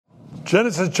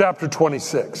Genesis chapter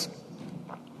 26.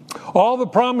 All the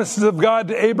promises of God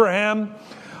to Abraham,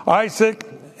 Isaac,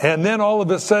 and then all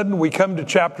of a sudden we come to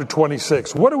chapter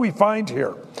 26. What do we find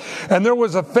here? And there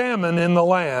was a famine in the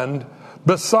land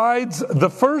besides the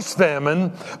first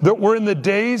famine that were in the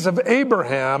days of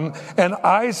Abraham, and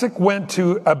Isaac went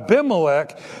to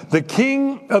Abimelech, the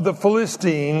king of the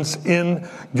Philistines in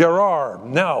Gerar.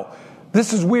 Now,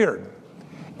 this is weird.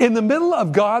 In the middle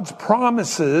of God's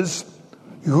promises,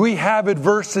 we have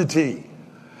adversity.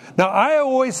 Now, I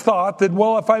always thought that,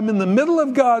 well, if I'm in the middle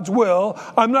of God's will,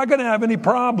 I'm not going to have any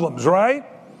problems, right?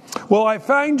 Well, I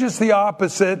find just the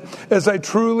opposite as I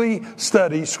truly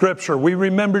study Scripture. We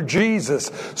remember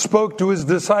Jesus spoke to his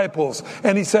disciples,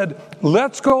 and he said,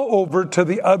 let's go over to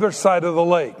the other side of the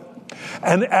lake.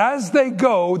 And as they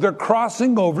go, they're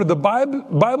crossing over. The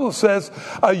Bible says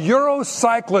a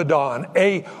Eurocyclodon,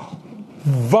 a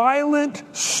violent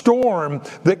storm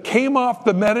that came off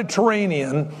the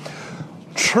Mediterranean,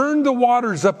 churned the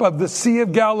waters up of the Sea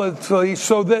of Galilee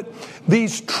so that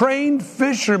these trained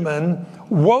fishermen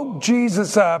woke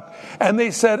Jesus up and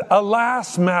they said,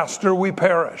 "Alas, Master, we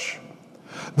perish."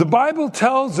 The Bible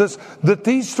tells us that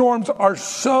these storms are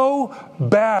so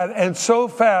bad and so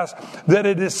fast that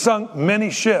it has sunk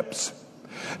many ships.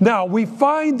 Now, we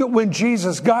find that when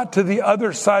Jesus got to the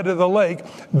other side of the lake,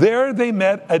 there they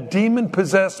met a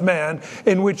demon-possessed man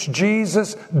in which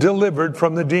Jesus delivered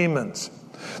from the demons.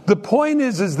 The point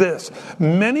is this: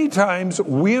 many times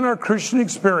we in our Christian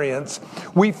experience,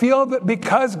 we feel that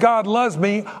because God loves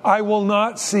me, I will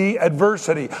not see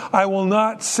adversity. I will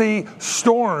not see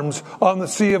storms on the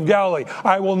Sea of Galilee.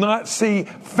 I will not see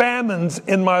famines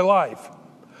in my life.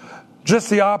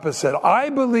 Just the opposite. I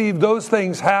believe those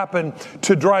things happen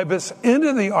to drive us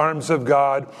into the arms of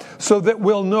God so that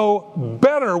we'll know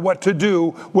better what to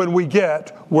do when we get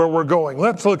where we're going.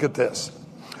 Let's look at this.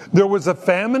 There was a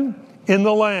famine in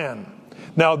the land.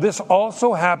 Now, this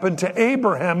also happened to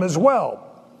Abraham as well.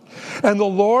 And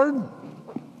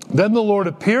then the Lord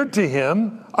appeared to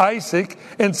him, Isaac,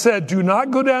 and said, "Do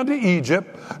not go down to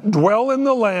Egypt. Dwell in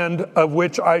the land of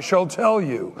which I shall tell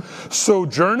you.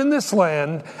 Sojourn in this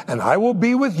land, and I will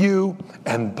be with you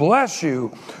and bless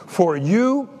you. For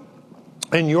you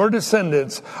and your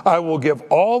descendants I will give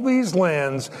all these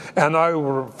lands, and I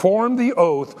will perform the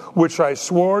oath which I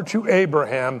swore to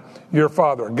Abraham your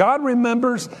father." God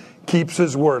remembers, keeps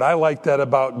his word. I like that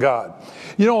about God.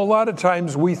 You know, a lot of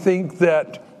times we think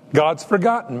that God's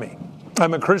forgotten me.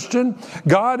 I'm a Christian.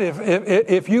 God,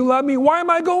 if you love me, why am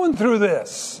I going through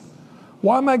this?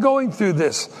 Why am I going through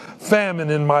this famine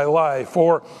in my life,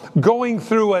 or going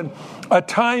through a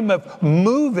time of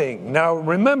moving? Now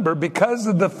remember, because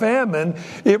of the famine,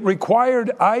 it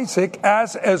required Isaac,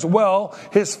 as well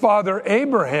his father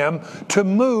Abraham, to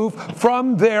move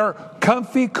from their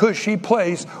comfy, cushy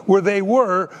place where they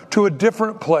were to a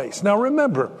different place. Now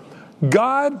remember,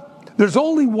 God, there's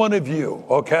only one of you,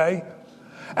 okay?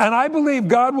 And I believe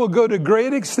God will go to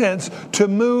great extents to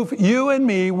move you and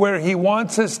me where he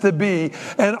wants us to be.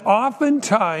 And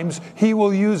oftentimes he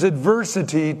will use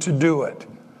adversity to do it.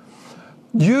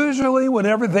 Usually when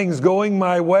everything's going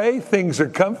my way, things are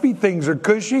comfy, things are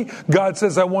cushy. God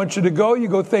says, "I want you to go." You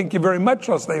go, "Thank you very much.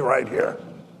 I'll stay right here.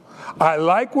 I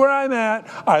like where I'm at.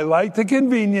 I like the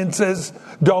conveniences.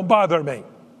 Don't bother me."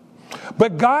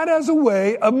 But God has a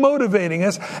way of motivating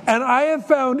us. And I have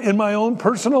found in my own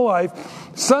personal life,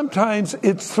 sometimes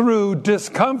it's through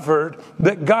discomfort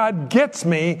that God gets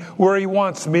me where he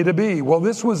wants me to be. Well,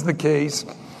 this was the case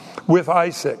with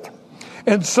Isaac.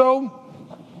 And so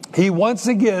he once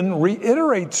again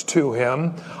reiterates to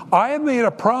him, "I have made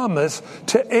a promise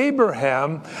to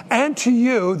Abraham and to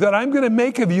you that I'm going to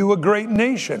make of you a great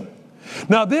nation."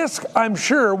 Now this, I'm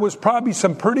sure, was probably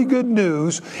some pretty good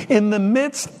news in the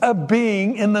midst of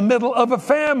being in the middle of a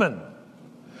famine.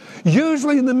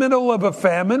 Usually in the middle of a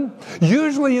famine,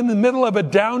 usually in the middle of a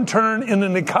downturn in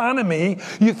an economy,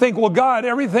 you think, well, God,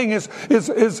 everything is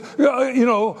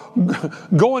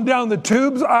going down the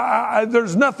tubes.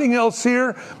 There's nothing else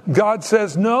here. God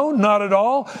says, no, not at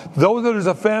all. Though there's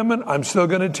a famine, I'm still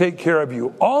going to take care of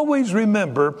you. Always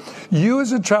remember, you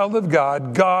as a child of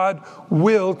God, God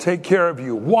will take care of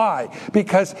you. Why?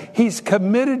 Because he's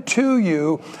committed to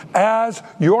you as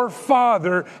your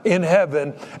Father in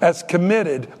heaven has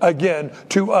committed a again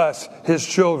to us, his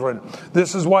children.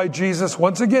 This is why Jesus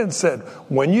once again said,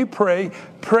 when you pray,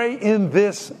 pray in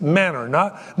this manner.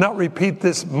 Not repeat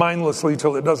this mindlessly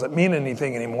till it doesn't mean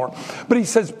anything anymore. But he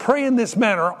says, pray in this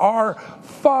manner, our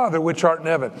Father which art in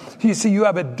heaven. You see, you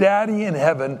have a daddy in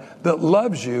heaven that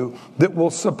loves you, that will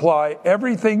supply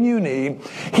everything you need.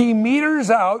 He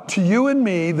meters out to you and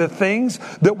me the things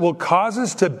that will cause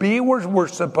us to be where we're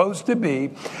supposed to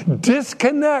be,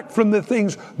 disconnect from the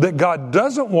things that God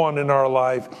doesn't want in our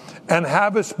life, and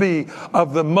have us be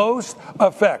of the most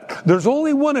effect. There's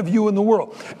only one of you in the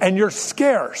world, and you're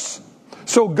scarce.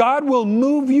 So God will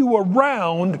move you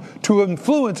around to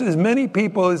influence as many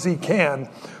people as he can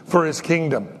for his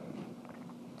kingdom.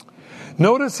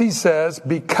 Notice he says,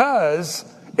 because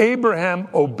Abraham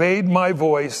obeyed my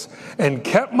voice and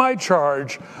kept my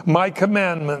charge, my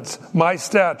commandments, my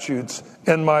statutes,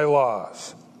 and my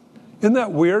laws. Isn't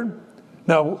that weird?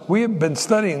 Now, we have been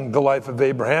studying the life of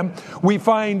Abraham. We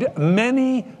find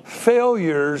many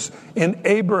failures in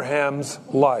Abraham's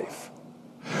life.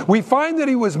 We find that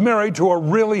he was married to a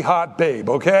really hot babe,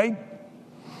 okay?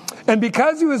 And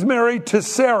because he was married to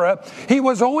Sarah, he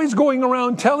was always going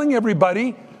around telling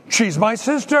everybody, she's my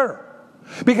sister.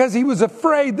 Because he was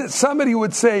afraid that somebody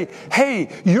would say,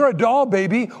 hey, you're a doll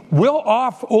baby, we'll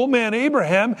off old man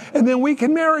Abraham, and then we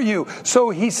can marry you. So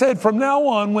he said, from now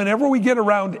on, whenever we get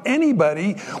around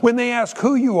anybody, when they ask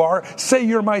who you are, say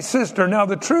you're my sister. Now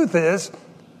the truth is,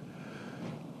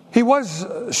 she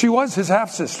was his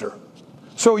half-sister.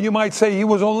 So you might say he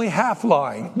was only half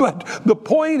lying. But the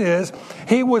point is,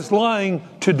 he was lying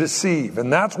to deceive.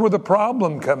 And that's where the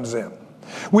problem comes in.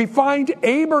 We find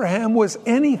Abraham was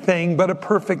anything but a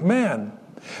perfect man.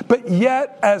 But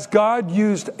yet, as God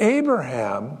used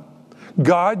Abraham,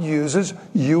 God uses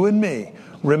you and me,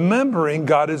 remembering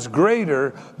God is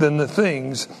greater than the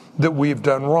things that we've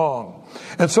done wrong.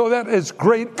 And so that is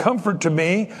great comfort to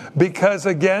me because,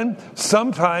 again,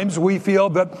 sometimes we feel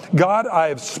that, God, I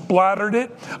have splattered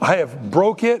it, I have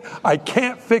broke it, I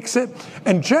can't fix it.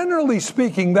 And generally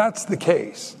speaking, that's the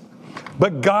case.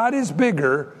 But God is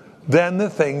bigger than the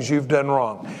things you've done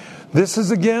wrong. This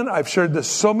is, again, I've shared this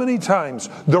so many times,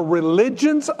 the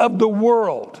religions of the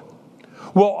world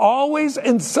will always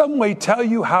in some way tell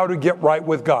you how to get right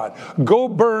with God. Go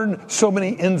burn so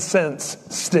many incense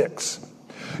sticks.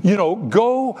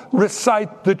 Go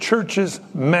recite the church's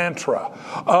mantra.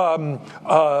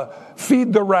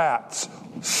 Feed the rats.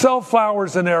 Sell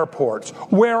flowers in airports.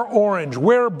 Wear orange.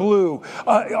 Wear blue.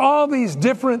 All these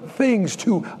different things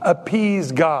to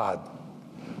appease God.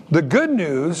 The good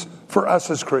news for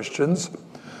us as Christians,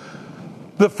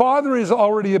 the Father has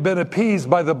already been appeased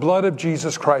by the blood of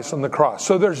Jesus Christ on the cross.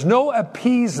 So there's no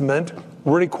appeasement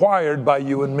required by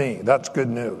you and me. That's good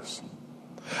news.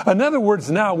 In other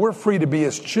words, now we're free to be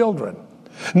his children.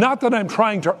 Not that I'm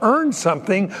trying to earn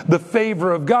something, the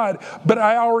favor of God, but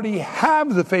I already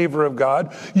have the favor of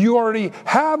God. You already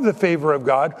have the favor of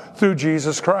God through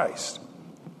Jesus Christ,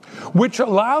 which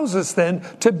allows us then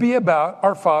to be about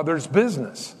our Father's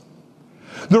business.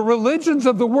 The religions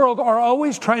of the world are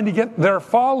always trying to get their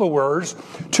followers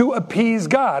to appease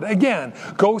God. Again,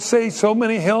 go say so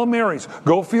many Hail Marys.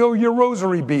 Go feel your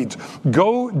rosary beads.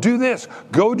 Go do this.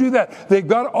 Go do that. They've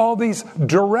got all these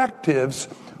directives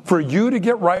for you to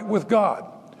get right with God.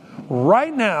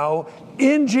 Right now,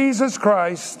 in Jesus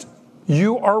Christ,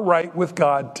 you are right with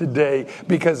God today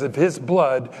because of his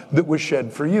blood that was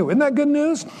shed for you. Isn't that good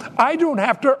news? I don't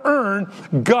have to earn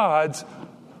God's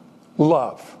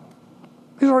love.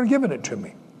 He's already given it to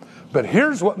me. But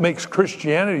here's what makes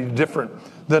Christianity different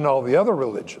than all the other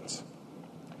religions.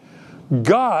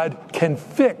 God can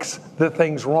fix the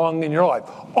things wrong in your life.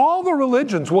 All the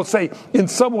religions will say in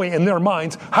some way in their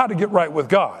minds how to get right with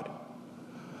God.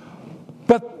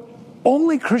 But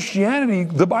only Christianity,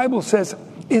 the Bible says,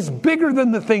 is bigger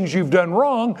than the things you've done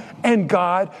wrong, and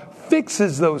God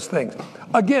fixes those things.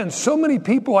 Again, so many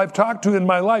people I've talked to in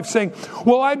my life saying,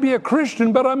 well, I'd be a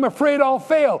Christian, but I'm afraid I'll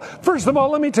fail. First of all,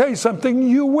 let me tell you something,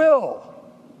 you will.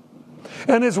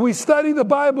 And as we study the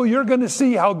Bible, you're going to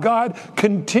see how God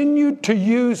continued to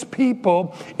use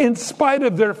people in spite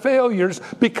of their failures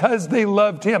because they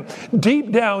loved him.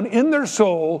 Deep down in their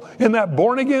soul, in that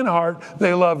born-again heart,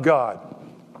 they love God.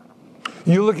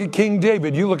 You look at King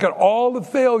David, you look at all the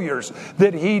failures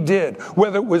that he did,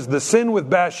 whether it was the sin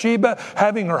with Bathsheba,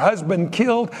 having her husband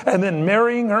killed, and then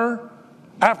marrying her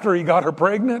after he got her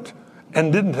pregnant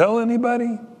and didn't tell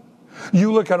anybody.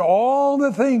 You look at all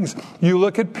the things. You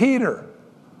look at Peter.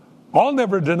 I'll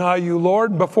never deny you,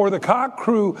 Lord. Before the cock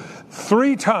crew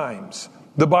 3 times,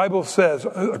 the Bible says,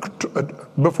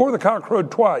 before the cock crowed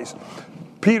twice,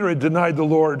 Peter had denied the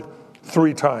Lord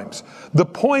 3 times. The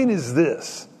point is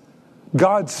this.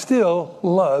 God still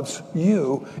loves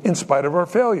you in spite of our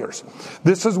failures.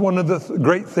 This is one of the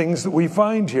great things that we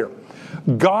find here.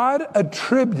 God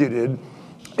attributed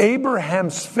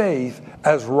Abraham's faith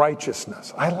as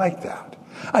righteousness. I like that.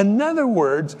 In other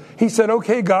words, he said,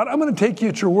 okay, God, I'm going to take you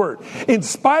at your word. In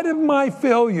spite of my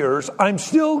failures, I'm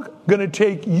still going to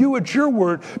take you at your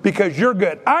word because you're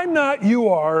good. I'm not, you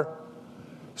are.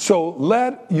 So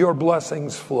let your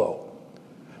blessings flow.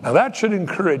 Now that should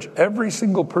encourage every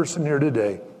single person here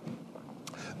today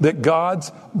that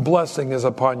God's blessing is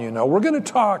upon you. Now we're going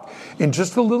to talk in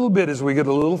just a little bit as we get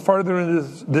a little farther into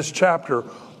this chapter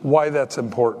why that's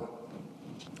important.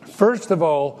 First of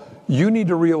all, you need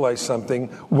to realize something,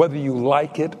 whether you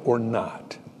like it or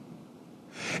not.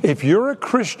 If you're a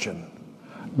Christian,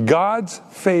 God's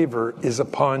favor is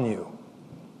upon you.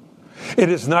 It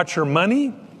is not your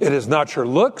money. It is not your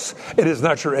looks. It is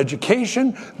not your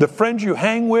education, the friends you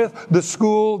hang with, the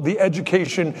school, the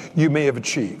education you may have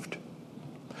achieved.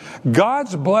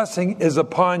 God's blessing is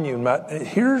upon you.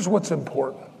 Here's what's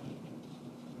important.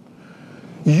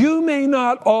 You may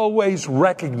not always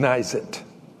recognize it,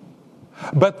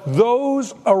 but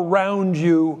those around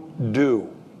you do.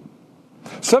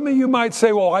 Some of you might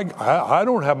say, well, I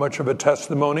don't have much of a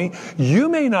testimony. You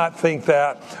may not think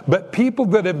that, but people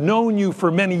that have known you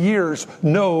for many years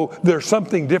know there's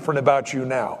something different about you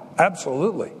now.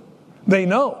 Absolutely. They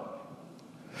know.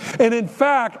 And in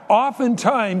fact,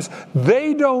 oftentimes,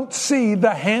 they don't see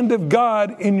the hand of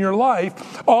God in your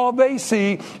life. All they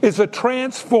see is a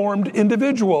transformed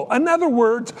individual. In other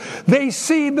words, they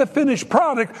see the finished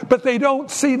product, but they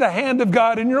don't see the hand of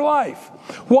God in your life.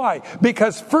 Why?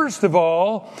 Because first of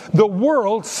all, the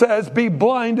world says be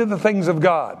blind to the things of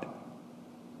God.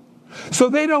 So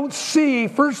they don't see,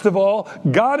 first of all,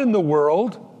 God in the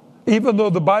world. Even though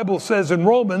the Bible says in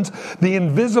Romans, the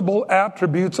invisible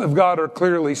attributes of God are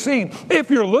clearly seen,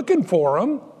 if you're looking for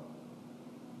them.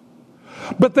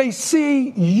 But they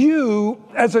see you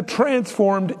as a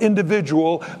transformed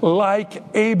individual like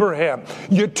Abraham.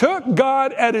 You took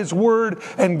God at his word,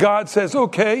 and God says,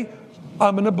 okay,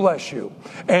 I'm going to bless you.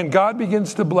 And God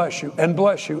begins to bless you and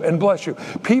bless you and bless you.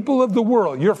 People of the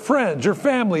world, your friends, your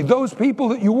family, those people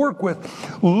that you work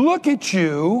with, look at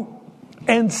you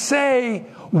and say,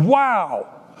 wow,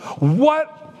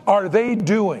 what are they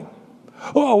doing?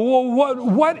 Who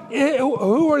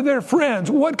are their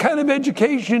friends? What kind of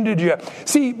education did you have?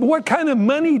 See, what kind of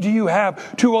money do you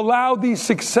have to allow these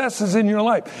successes in your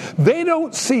life? They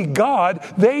don't see God,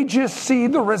 they just see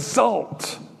the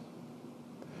result.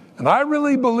 And I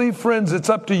really believe, friends, it's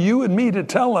up to you and me to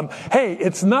tell them, hey,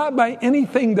 it's not by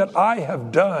anything that I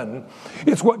have done.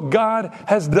 It's what God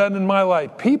has done in my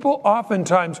life. People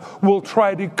oftentimes will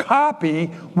try to copy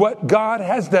what God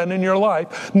has done in your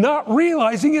life, not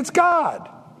realizing it's God.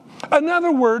 In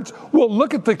other words, we'll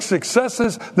look at the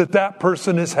successes that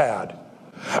person has had.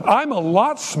 I'm a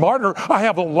lot smarter. I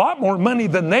have a lot more money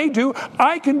than they do.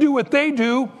 I can do what they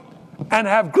do and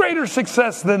have greater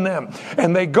success than them.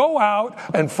 And they go out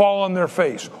and fall on their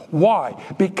face. Why?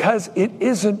 Because it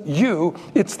isn't you,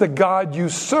 it's the God you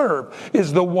serve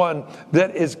is the one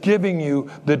that is giving you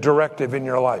the directive in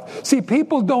your life. See,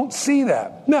 people don't see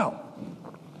that. Now,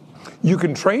 you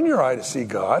can train your eye to see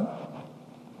God.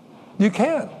 You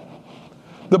can.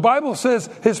 The Bible says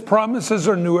his promises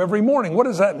are new every morning. What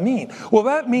does that mean? Well,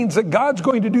 that means that God's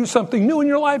going to do something new in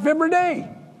your life every day.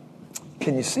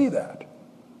 Can you see that?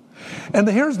 And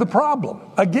here's the problem.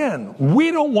 Again,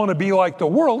 we don't want to be like the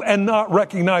world and not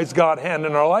recognize God's hand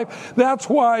in our life. That's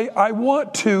why I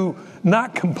want to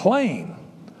not complain.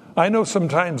 I know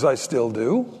sometimes I still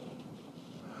do.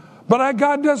 But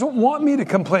God doesn't want me to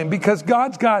complain because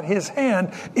God's got his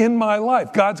hand in my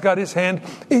life. God's got his hand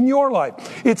in your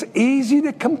life. It's easy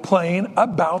to complain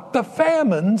about the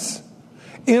famines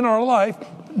in our life,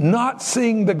 not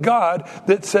seeing the God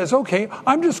that says, okay,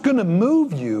 I'm just going to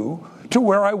move you to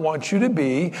where I want you to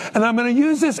be, and I'm going to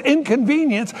use this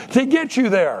inconvenience to get you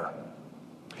there.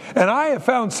 And I have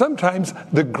found sometimes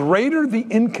the greater the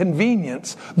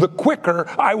inconvenience, the quicker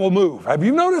I will move. Have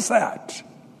you noticed that?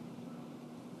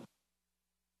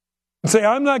 Say,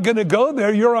 I'm not going to go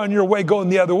there. You're on your way going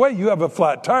the other way. You have a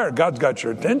flat tire. God's got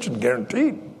your attention,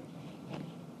 guaranteed.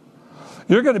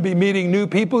 You're going to be meeting new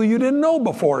people you didn't know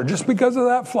before just because of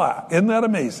that flat. Isn't that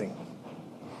amazing?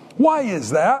 Why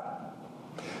is that?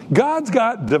 God's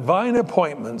got divine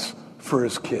appointments for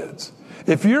his kids.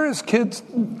 If you're his kid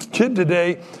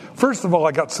today, first of all,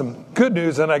 I got some good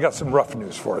news and I got some rough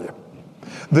news for you.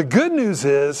 The good news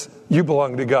is you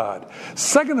belong to God.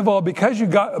 Second of all, because you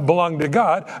belong to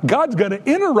God, God's going to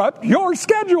interrupt your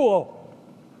schedule.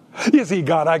 You see,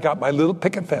 God, I got my little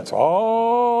picket fence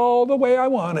all the way I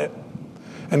want it.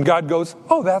 And God goes,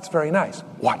 oh, that's very nice.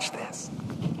 Watch this.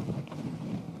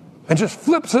 And just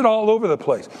flips it all over the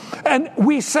place. And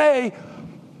we say,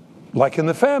 like in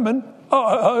the famine,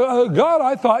 God,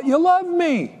 I thought you loved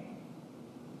me.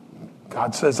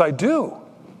 God says, I do.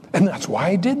 And that's why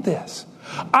I did this.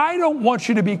 I don't want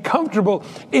you to be comfortable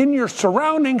in your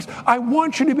surroundings. I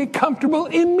want you to be comfortable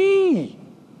in me.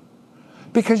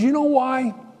 Because you know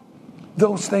why?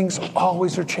 Those things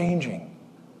always are changing.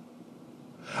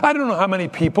 I don't know how many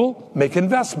people make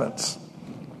investments.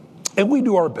 And we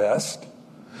do our best.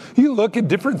 You look at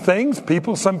different things.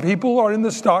 Some people are in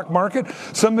the stock market.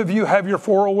 Some of you have your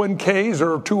 401ks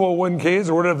or 201ks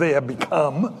or whatever they have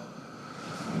become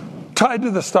tied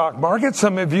to the stock market.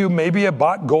 Some of you maybe have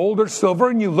bought gold or silver,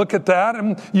 and you look at that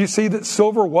and you see that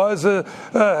silver was a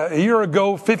year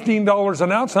ago $15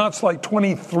 an ounce. Now it's like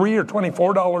 $23 or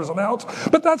 $24 an ounce.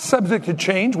 But that's subject to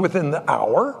change within the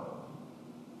hour.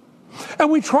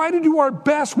 And we try to do our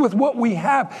best with what we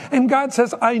have. And God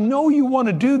says, I know you want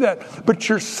to do that, but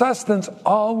your sustenance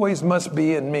always must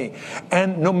be in me.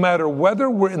 And no matter whether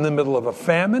we're in the middle of a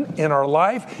famine in our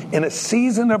life, in a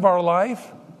season of our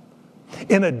life,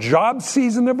 in a job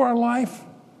season of our life,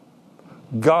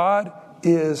 God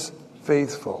is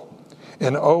faithful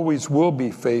and always will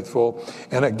be faithful.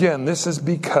 And again, this is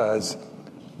because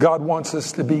God wants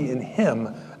us to be in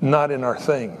Him, not in our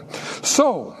thing.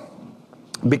 So,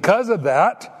 because of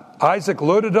that, Isaac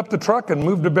loaded up the truck and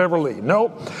moved to Beverly.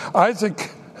 No, Isaac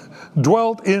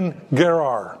dwelt in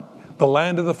Gerar, the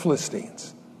land of the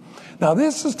Philistines. Now,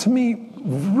 this is to me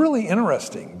really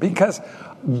interesting because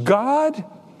God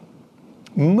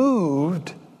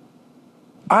moved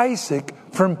Isaac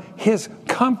from his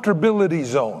comfortability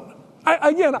zone. I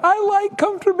like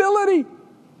comfortability.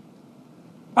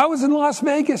 I was in Las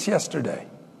Vegas yesterday,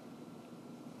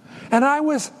 and I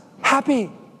was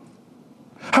happy.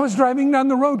 I was driving down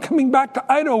the road coming back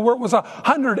to Idaho where it was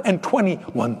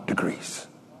 121 degrees.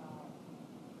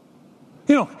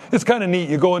 You know, it's kind of neat.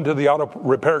 You go into the auto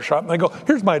repair shop and they go,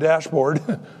 here's my dashboard.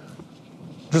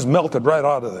 Just melted right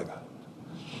out of it.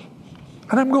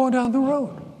 And I'm going down the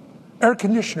road. Air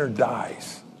conditioner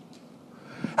dies.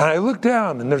 And I look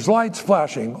down and there's lights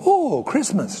flashing. Oh,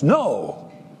 Christmas.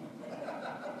 No.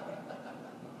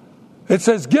 It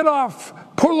says, get off,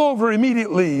 pull over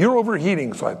immediately. You're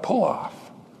overheating. So I pull off.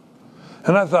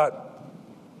 And I thought,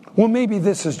 well, maybe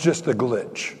this is just a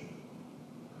glitch.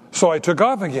 So I took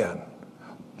off again.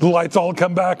 The lights all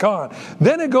come back on.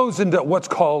 Then it goes into what's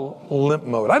called limp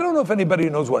mode. I don't know if anybody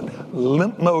knows what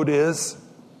limp mode is.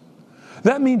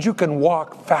 That means you can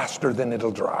walk faster than it'll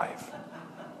drive.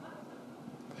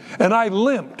 And I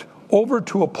limped over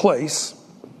to a place,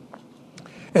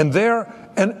 and there,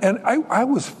 and I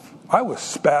was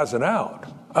spazzing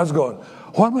out. I was going,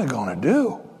 what am I going to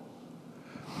do?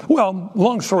 Well,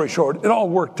 long story short, it all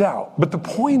worked out. But the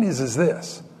point is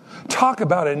this. Talk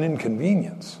about an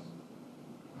inconvenience.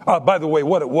 By the way,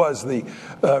 what it was, the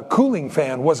cooling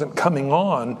fan wasn't coming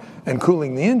on and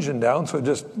cooling the engine down, so it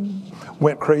just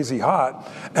went crazy hot.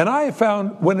 And I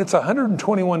found when it's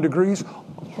 121 degrees,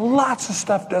 lots of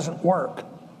stuff doesn't work.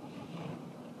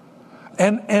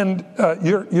 And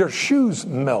your shoes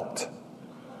melt.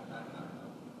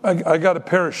 I got a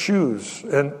pair of shoes,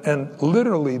 and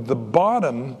literally the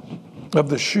bottom of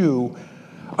the shoe,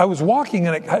 I was walking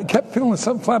and I kept feeling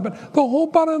something flat, but the whole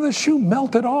bottom of the shoe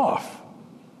melted off.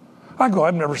 I go,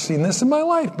 I've never seen this in my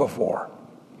life before.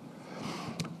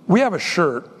 We have a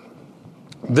shirt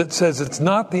that says it's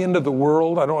not the end of the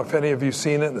world. I don't know if any of you have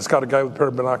seen it. It's got a guy with a pair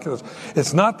of binoculars.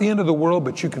 It's not the end of the world,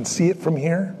 but you can see it from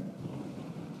here.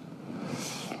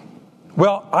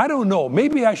 Well, I don't know.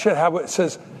 Maybe I should have what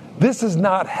says, this is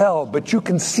not hell, but you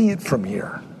can see it from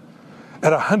here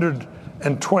at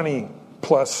 120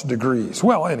 plus degrees.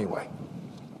 Well, anyway,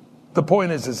 the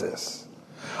point is this.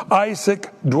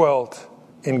 Isaac dwelt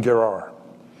in Gerar.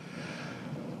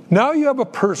 Now you have a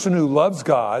person who loves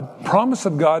God, promise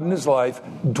of God in his life,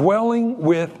 dwelling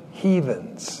with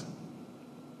heathens.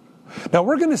 Now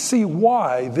we're going to see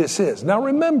why this is. Now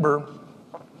remember,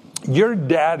 your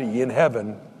daddy in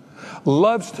heaven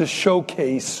loves to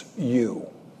showcase you.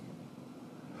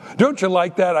 Don't you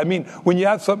like that? I mean, when you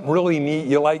have something really neat,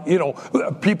 you like,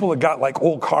 people that got like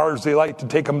old cars, they like to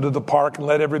take them to the park and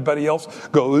let everybody else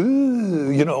go,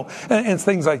 ooh, and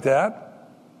things like that.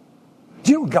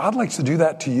 Do you know God likes to do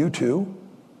that to you too?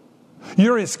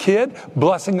 You're his kid,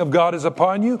 blessing of God is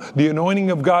upon you, the anointing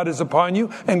of God is upon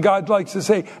you, and God likes to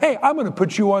say, hey, I'm going to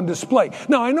put you on display.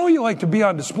 Now, I know you like to be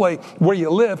on display where you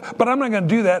live, but I'm not going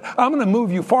to do that. I'm going to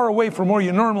move you far away from where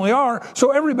you normally are so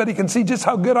everybody can see just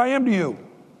how good I am to you.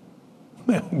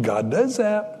 God does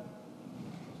that.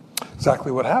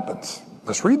 Exactly what happens.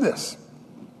 Let's read this.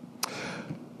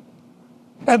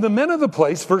 And the men of the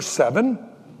place, verse 7,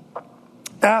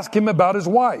 asked him about his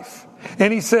wife.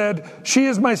 And he said, she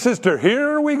is my sister.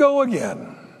 Here we go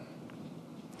again.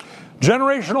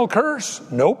 Generational curse?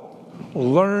 Nope.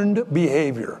 Learned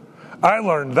behavior. I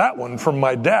learned that one from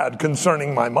my dad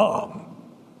concerning my mom.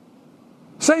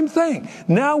 Same thing.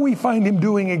 Now we find him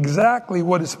doing exactly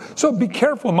what is. So be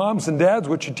careful, moms and dads,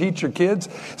 what you teach your kids.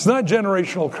 It's not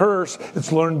generational curse.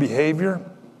 It's learned behavior.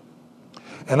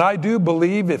 And I do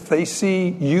believe if they see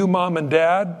you, mom and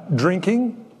dad,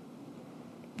 drinking,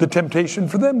 the temptation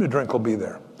for them to drink will be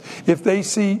there. If they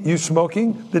see you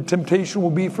smoking, the temptation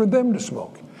will be for them to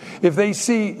smoke. If they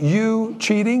see you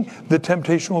cheating, the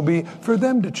temptation will be for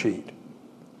them to cheat.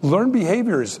 Learned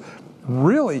behavior is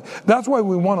really, that's why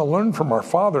we want to learn from our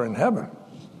Father in heaven,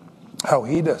 how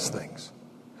he does things.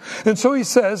 And so he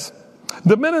says,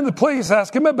 the men in the place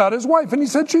asked him about his wife, and he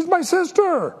said, she's my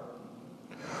sister.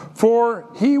 For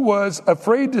he was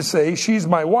afraid to say, she's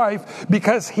my wife,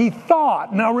 because he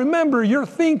thought. Now remember, your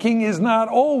thinking is not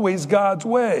always God's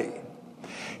way.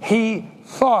 He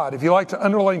thought. If you like to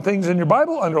underline things in your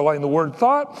Bible, underline the word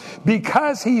thought.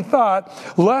 Because he thought,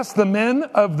 lest the men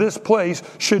of this place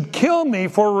should kill me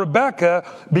for Rebekah,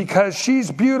 because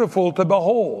she's beautiful to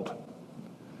behold.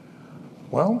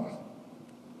 Well,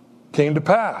 came to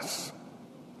pass,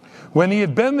 when he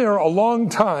had been there a long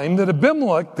time, that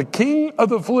Abimelech, the king of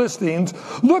the Philistines,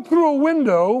 looked through a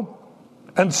window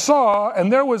and saw, and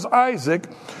there was Isaac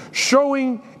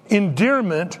showing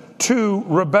endearment to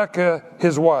Rebekah,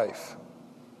 his wife.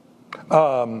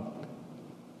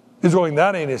 He's going,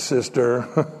 that ain't his sister.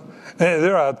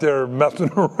 They're out there messing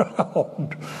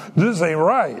around. This ain't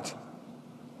right.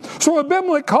 So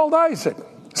Abimelech called Isaac,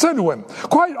 said to him,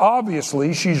 quite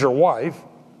obviously she's your wife.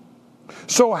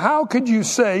 So how could you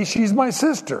say she's my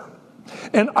sister?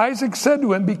 And Isaac said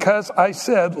to him, because I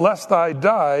said, lest I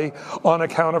die on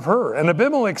account of her. And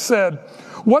Abimelech said,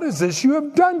 what is this you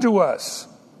have done to us?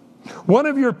 One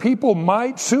of your people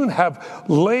might soon have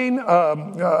lain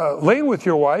with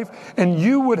your wife, and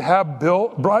you would have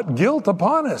brought guilt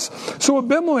upon us. So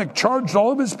Abimelech charged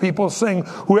all of his people, saying,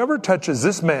 whoever touches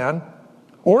this man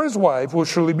or his wife will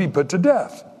surely be put to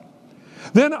death.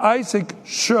 Then Isaac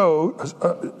sowed in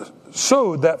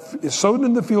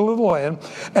the field of the land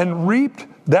and reaped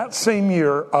that same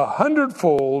year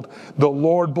 100-fold. The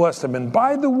Lord blessed him. And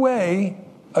by the way,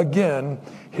 again,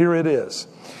 here it is.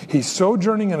 He's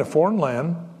sojourning in a foreign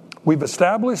land. We've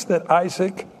established that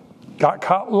Isaac got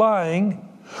caught lying,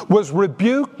 was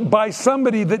rebuked by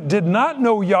somebody that did not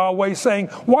know Yahweh, saying,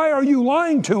 why are you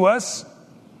lying to us?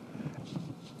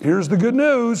 Here's the good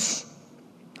news.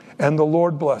 And the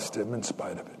Lord blessed him in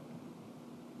spite of it.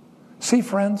 See,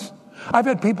 friends, I've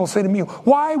had people say to me,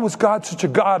 why was God such a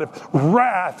God of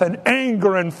wrath and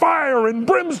anger and fire and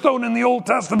brimstone in the Old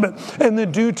Testament? In the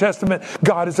New Testament,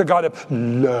 God is a God of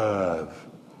love.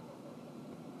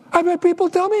 I've had people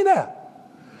tell me that.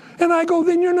 And I go,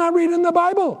 then you're not reading the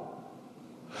Bible.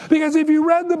 Because if you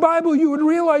read the Bible, you would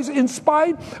realize in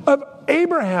spite of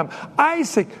Abraham,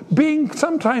 Isaac being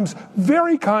sometimes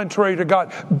very contrary to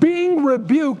God, being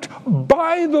rebuked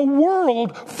by the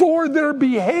world for their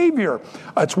behavior.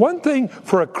 It's one thing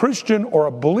for a Christian or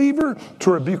a believer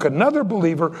to rebuke another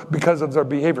believer because of their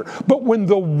behavior. But when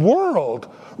the world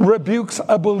rebukes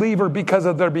a believer because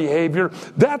of their behavior,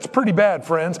 that's pretty bad,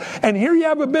 friends. And here you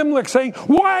have Abimelech saying,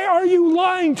 why are you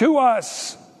lying to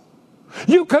us?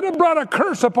 You could have brought a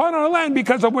curse upon our land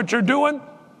because of what you're doing.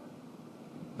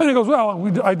 And he goes,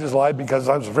 well, I just lied because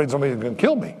I was afraid somebody was going to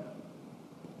kill me.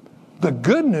 The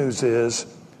good news is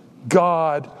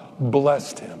God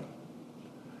blessed him.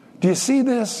 Do you see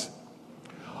this?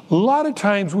 A lot of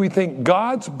times we think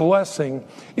God's blessing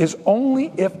is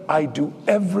only if I do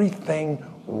everything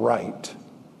right.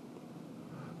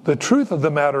 The truth of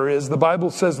the matter is, the Bible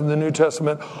says in the New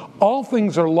Testament, all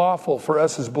things are lawful for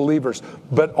us as believers,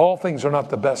 but all things are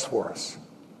not the best for us.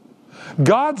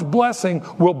 God's blessing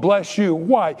will bless you.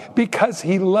 Why? Because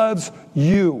he loves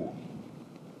you.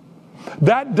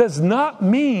 That does not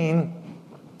mean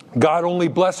God only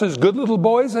blesses good little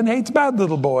boys and hates bad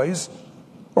little boys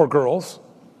or girls,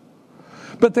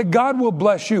 but that God will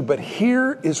bless you. But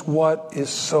here is what is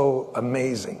so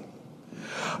amazing.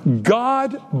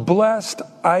 God blessed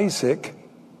Isaac.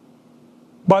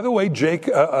 By the way,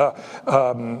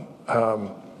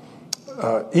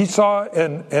 Esau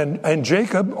and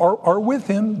Jacob are with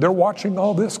him. They're watching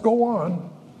all this go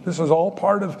on. This is all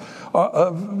part of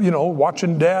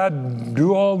watching Dad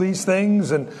do all these things.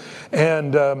 And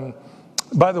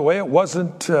by the way, it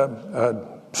wasn't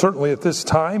certainly at this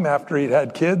time after he'd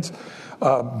had kids.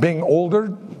 Being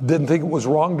older, didn't think it was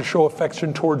wrong to show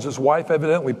affection towards his wife,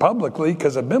 evidently publicly,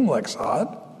 because Abimelech saw it.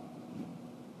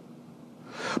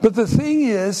 But the thing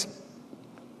is,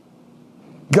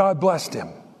 God blessed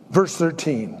him. Verse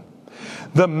 13.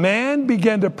 The man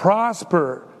began to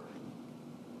prosper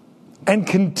and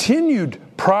continued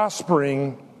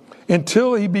prospering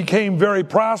until he became very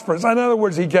prosperous. In other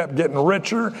words, he kept getting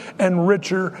richer and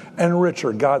richer and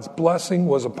richer. God's blessing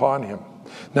was upon him.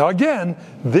 Now again,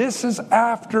 this is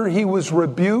after he was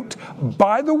rebuked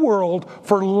by the world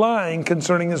for lying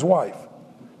concerning his wife.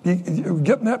 You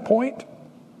getting that point?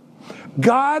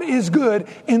 God is good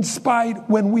in spite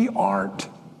when we aren't.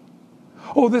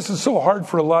 Oh, this is so hard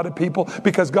for a lot of people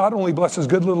because God only blesses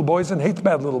good little boys and hates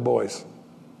bad little boys.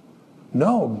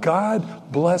 No,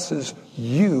 God blesses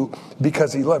you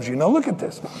because he loves you. Now look at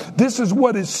this. This is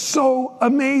what is so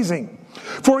amazing.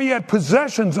 For he had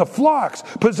possessions of flocks,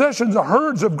 possessions of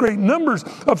herds of great numbers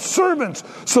of servants.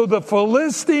 So the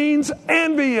Philistines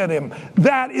envied him.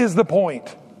 That is the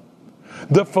point.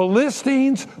 The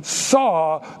Philistines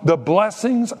saw the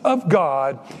blessings of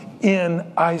God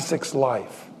in Isaac's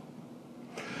life.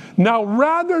 Now,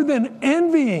 rather than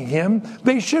envying him,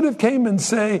 they should have came and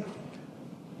say,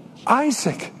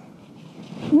 Isaac,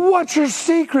 what's your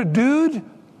secret, dude?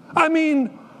 I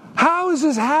mean, how is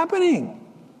this happening?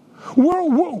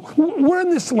 We're in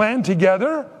this land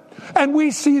together, and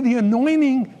we see the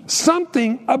anointing,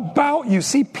 something about you.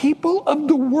 See, people of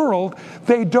the world,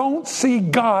 they don't see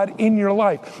God in your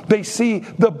life. They see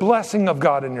the blessing of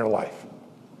God in your life.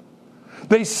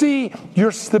 They see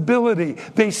your stability.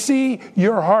 They see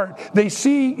your heart. They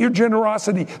see your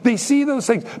generosity. They see those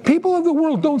things. People of the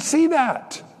world don't see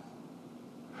that.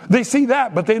 They see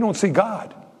that, but they don't see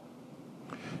God.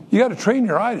 You got to train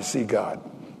your eye to see God.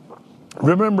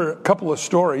 Remember a couple of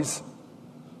stories.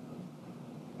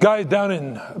 Guy down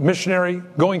in missionary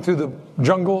going through the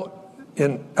jungle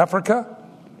in Africa.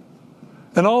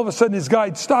 And all of a sudden his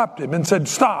guide stopped him and said,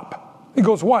 stop. He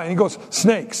goes, why? And he goes,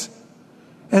 snakes.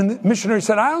 And the missionary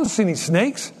said, I don't see any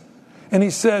snakes. And he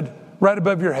said, right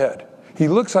above your head. He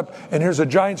looks up and here's a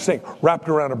giant snake wrapped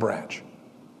around a branch.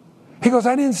 He goes,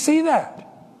 I didn't see that.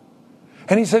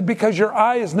 And he said, because your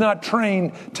eye is not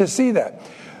trained to see that.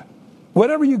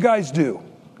 Whatever you guys do,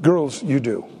 girls, you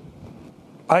do.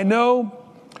 I know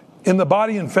in the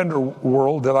body and fender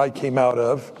world that I came out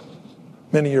of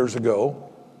many years ago,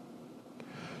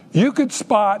 you could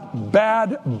spot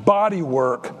bad body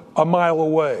work a mile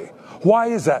away. Why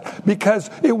is that? Because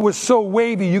it was so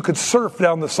wavy you could surf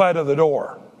down the side of the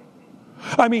door.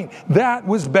 I mean, that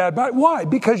was bad. Why?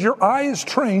 Because your eye is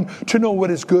trained to know what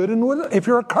is good and what. If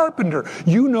you're a carpenter,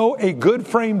 you know a good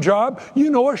frame job, you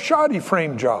know a shoddy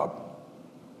frame job.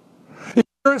 If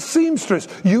you're a seamstress,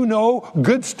 you know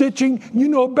good stitching, you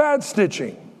know bad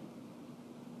stitching.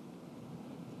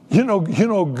 You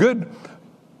know good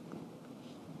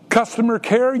customer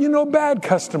care, you know bad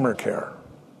customer care.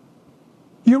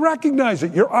 You recognize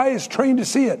it. Your eye is trained to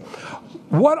see it.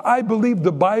 What I believe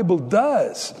the Bible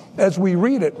does as we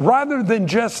read it, rather than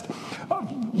just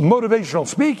motivational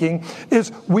speaking,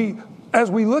 is as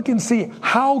we look and see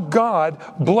how God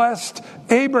blessed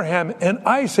Abraham and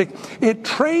Isaac, it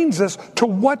trains us to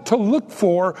what to look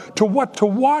for, to what to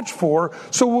watch for,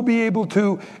 so we'll be able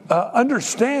to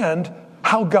understand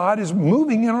how God is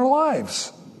moving in our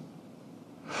lives.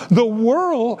 The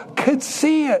world could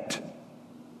see it.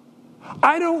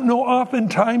 I don't know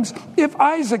oftentimes if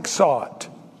Isaac saw it.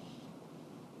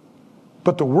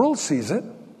 But the world sees it.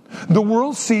 The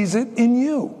world sees it in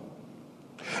you.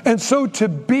 And so to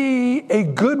be a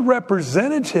good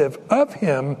representative of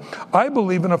him, I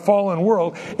believe in a fallen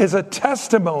world, is a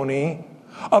testimony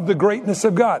of the greatness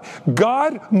of God.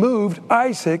 God moved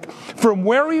Isaac from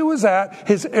where he was at,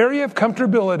 his area of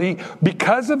comfortability,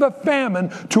 because of a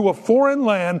famine, to a foreign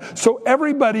land so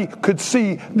everybody could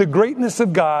see the greatness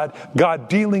of God, God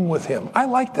dealing with him. I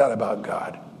like that about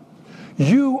God.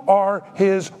 You are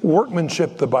his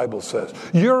workmanship, the Bible says.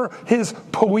 You're his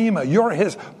poema. You're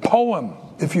his poem,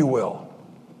 if you will,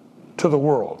 to the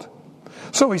world.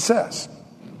 So he says,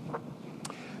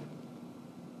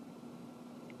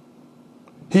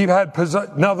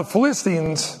 now the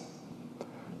Philistines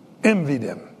envied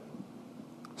him.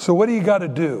 So what do you got to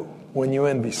do when you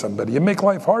envy somebody? You make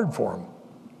life hard for them.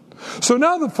 So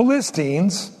now the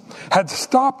Philistines had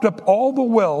stopped up all the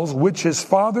wells which his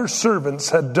father's servants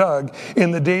had dug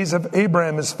in the days of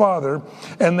Abraham his father,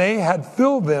 and they had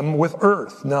filled them with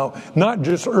earth. Now, not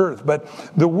just earth, but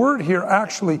the word here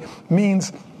actually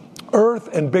means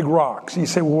earth and big rocks. You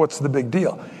say, well, what's the big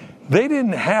deal? They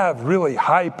didn't have really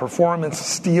high performance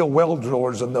steel well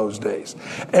drillers in those days.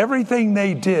 Everything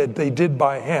they did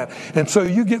by hand. And so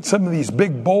you get some of these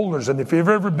big boulders, and if you've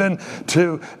ever been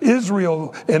to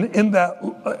Israel and in that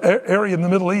area in the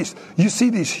Middle East, you see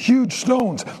these huge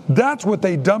stones. That's what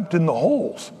they dumped in the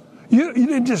holes. You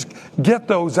didn't just get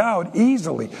those out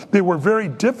easily. They were very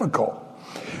difficult.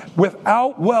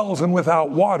 Without wells and without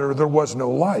water, there was no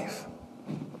life.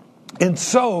 And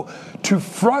so, to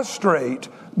frustrate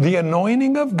the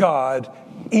anointing of God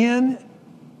in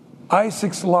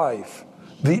Isaac's life,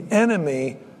 the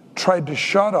enemy tried to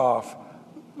shut off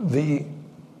the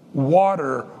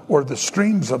water or the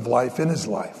streams of life in his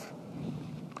life.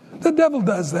 The devil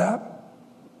does that.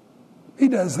 He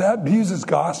does that, uses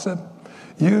gossip,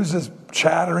 uses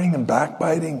chattering and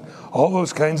backbiting, all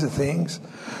those kinds of things.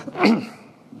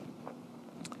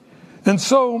 And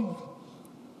so,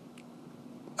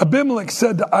 Abimelech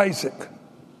said to Isaac,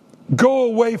 "Go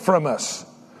away from us,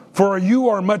 for you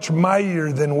are much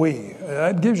mightier than we."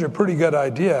 That gives you a pretty good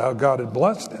idea how God had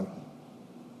blessed him.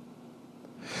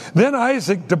 Then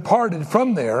Isaac departed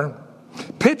from there,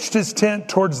 pitched his tent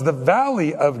towards the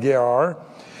valley of Gerar,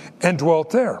 and dwelt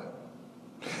there.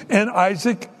 And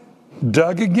Isaac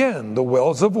dug again the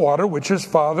wells of water which his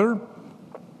father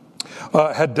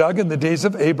had dug in the days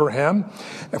of Abraham,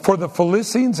 for the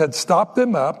Philistines had stopped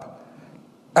them up.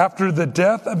 After the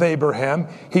death of Abraham,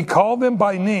 he called them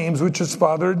by names which his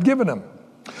father had given him.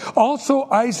 Also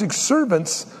Isaac's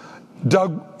servants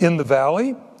dug in the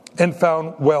valley and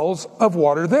found wells of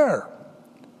water there.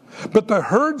 But the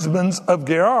herdsmen of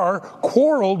Gerar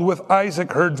quarreled with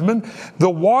Isaac herdsmen. "The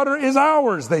water is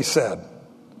ours," they said.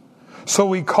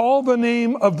 So he called the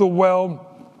name of the well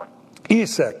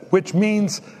Esek, which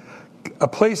means a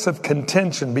place of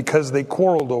contention, because they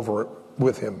quarreled over it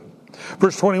with him.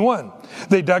 Verse 21,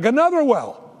 they dug another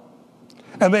well,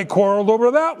 and they quarreled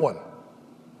over that one.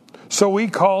 So he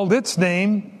called its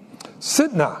name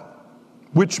Sitnah,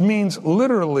 which means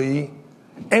literally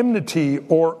enmity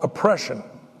or oppression.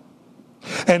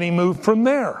 And he moved from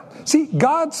there. See,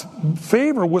 God's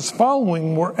favor was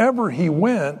following wherever he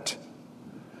went.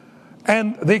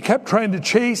 And they kept trying to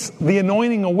chase the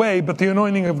anointing away, but the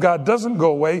anointing of God doesn't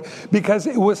go away, because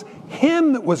it was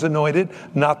him that was anointed,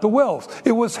 not the wells.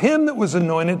 It was him that was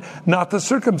anointed, not the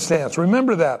circumstance.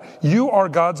 Remember that. You are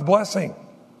God's blessing.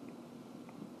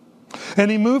 And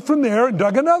he moved from there and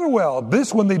dug another well.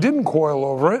 This one they didn't quarrel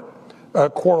over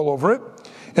it.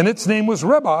 And its name was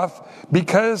Reboth,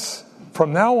 because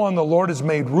from now on the Lord has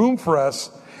made room for us,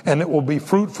 and it will be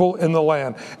fruitful in the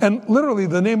land. And literally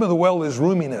the name of the well is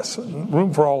roominess,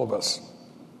 room for all of us.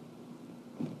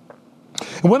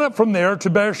 He went up from there to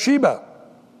Beersheba.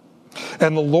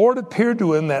 And the Lord appeared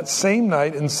to him that same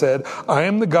night and said, "I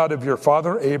am the God of your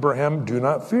father Abraham, do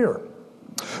not fear.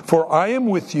 For I am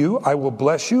with you, I will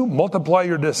bless you, multiply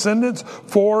your descendants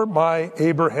for my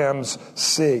Abraham's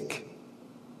sake."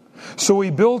 So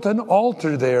he built an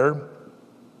altar there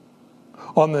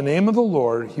on the name of the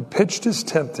Lord. He pitched his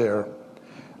tent there.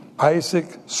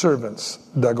 Isaac's servants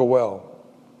dug a well.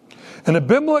 And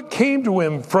Abimelech came to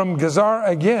him from Gerar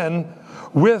again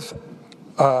with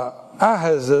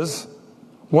Ahazaz,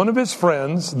 one of his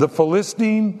friends, the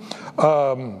Philistine,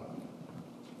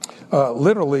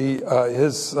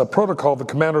 his protocol, the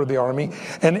commander of the army.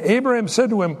 And Abraham said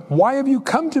to him, "Why have you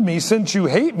come to me, since you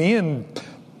hate me and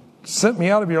sent me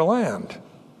out of your land?"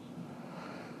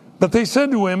 But they said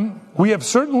to him, "We have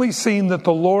certainly seen that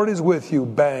the Lord is with you."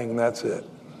 Bang, that's it.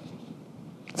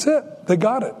 That's it. They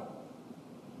got it.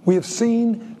 We have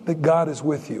seen that God is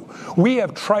with you. We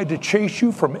have tried to chase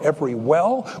you from every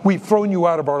well. We've thrown you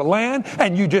out of our land,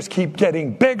 and you just keep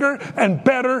getting bigger and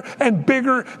better and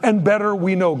bigger and better.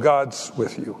 We know God's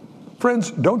with you. Friends,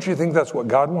 don't you think that's what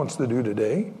God wants to do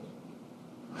today?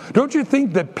 Don't you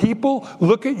think that people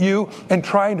look at you and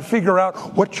try to figure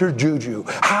out what's your juju?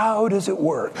 How does it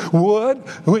work? What?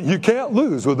 You can't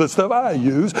lose with the stuff I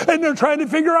use. And they're trying to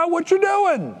figure out what you're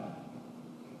doing.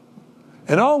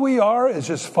 And all we are is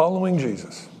just following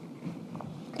Jesus.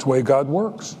 It's the way God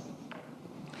works.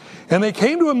 And they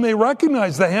came to him, they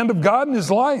recognized the hand of God in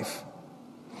his life.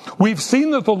 "We've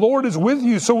seen that the Lord is with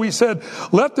you." So we said,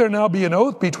 "Let there now be an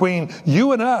oath between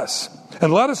you and us.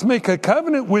 And let us make a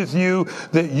covenant with you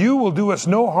that you will do us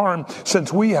no harm,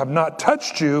 since we have not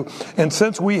touched you, and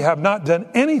since we have not done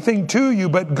anything to you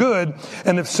but good,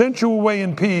 and have sent you away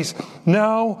in peace.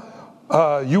 Now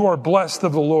you are blessed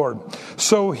of the Lord."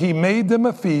 So he made them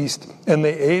a feast, and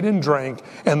they ate and drank,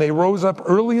 and they rose up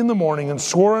early in the morning and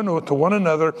swore an oath to one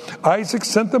another. Isaac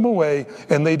sent them away,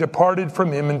 and they departed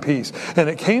from him in peace. And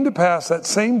it came to pass that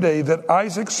same day that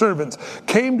Isaac's servants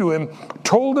came to him,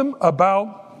 told him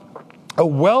about a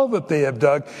well that they have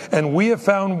dug, and we have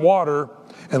found water.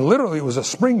 And literally it was a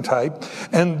spring type,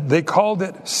 and they called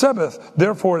it Sebeth.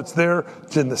 Therefore it's there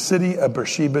in the city of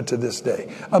Beersheba to this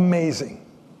day. Amazing.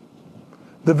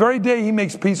 The very day he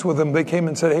makes peace with them, they came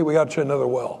and said, hey, we got you another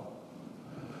well.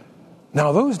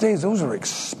 Now those days, those are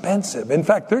expensive. In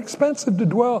fact, they're expensive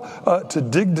to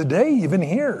dig today, even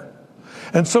here.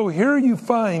 And so here you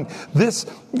find this,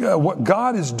 what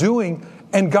God is doing,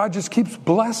 and God just keeps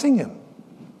blessing him.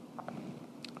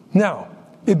 Now,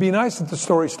 it'd be nice if the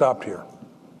story stopped here.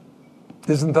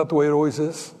 Isn't that the way it always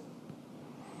is?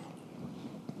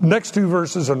 Next two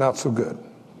verses are not so good.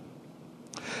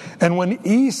 And when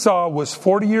Esau was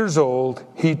 40 years old,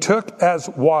 he took as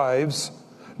wives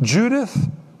Judith,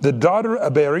 the daughter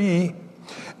of Beri,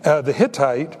 the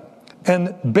Hittite, and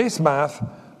Basemath,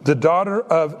 the daughter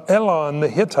of Elon, the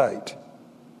Hittite.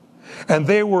 And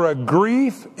they were a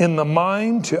grief in the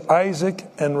mind to Isaac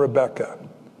and Rebekah.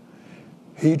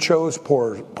 He chose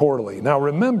poorly. Now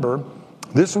remember,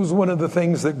 this was one of the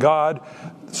things that God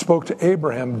spoke to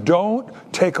Abraham. Don't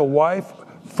take a wife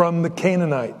from the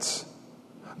Canaanites.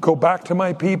 Go back to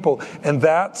my people. And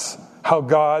that's how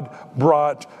God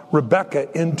brought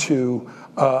Rebekah into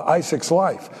Isaac's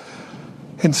life.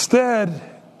 Instead,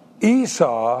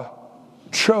 Esau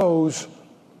chose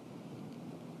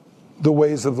the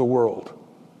ways of the world.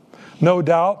 No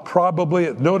doubt,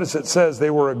 probably, notice it says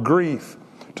they were a grief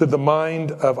to the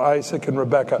mind of Isaac and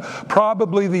Rebekah.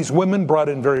 Probably these women brought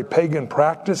in very pagan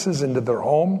practices into their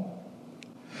home.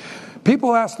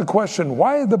 People ask the question,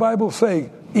 why did the Bible say,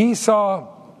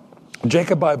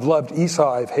 Jacob I've loved,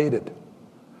 Esau I've hated?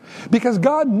 Because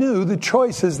God knew the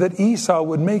choices that Esau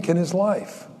would make in his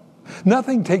life.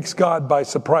 Nothing takes God by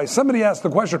surprise. Somebody asked the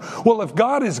question, well, if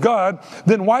God is God,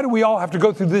 then why do we all have to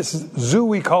go through this zoo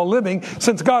we call living?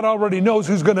 Since God already knows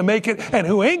who's going to make it and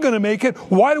who ain't going to make it,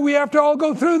 why do we have to all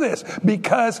go through this?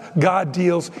 Because God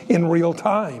deals in real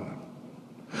time.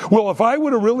 Well, if I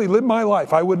would have really lived my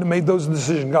life, I wouldn't have made those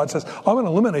decisions. God says, I'm going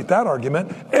to eliminate that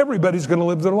argument. Everybody's going to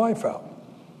live their life out.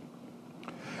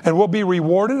 And we'll be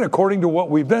rewarded according to what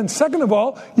we've done. Second of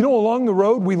all, along the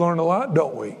road we learn a lot,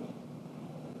 don't we?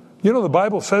 The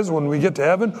Bible says when we get to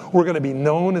heaven, we're going to be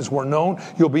known as we're known.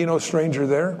 You'll be no stranger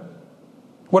there.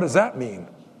 What does that mean?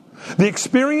 The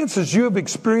experiences you have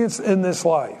experienced in this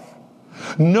life,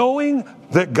 knowing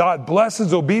that God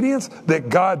blesses obedience, that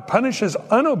God punishes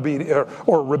unobedience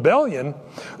or rebellion,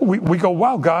 we go,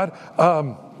 wow, God,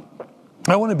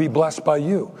 I want to be blessed by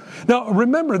you. Now,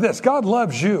 remember this, God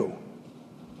loves you.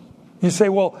 You say,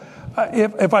 well,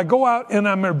 if I go out and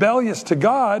I'm rebellious to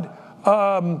God,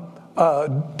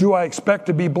 do I expect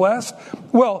to be blessed?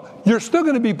 Well, you're still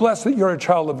going to be blessed that you're a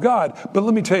child of God. But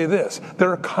let me tell you this, there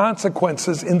are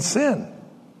consequences in sin.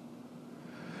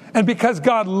 And because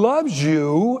God loves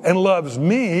you and loves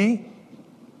me,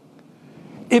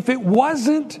 if it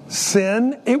wasn't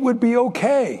sin, it would be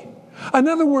okay. In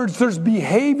other words, there's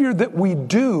behavior that we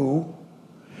do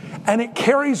and it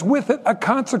carries with it a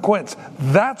consequence.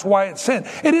 That's why it's sin.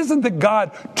 It isn't that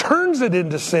God turns it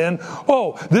into sin.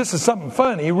 Oh, this is something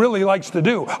fun he really likes to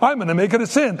do. I'm going to make it a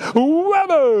sin.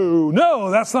 Whammo!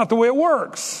 No, that's not the way it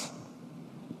works.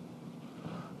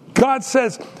 God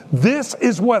says, this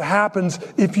is what happens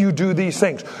if you do these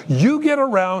things. You get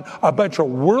around a bunch of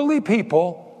worldly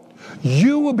people,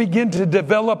 you will begin to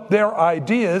develop their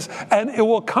ideas, and it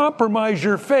will compromise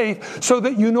your faith so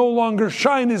that you no longer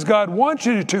shine as God wants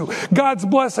you to. God's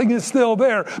blessing is still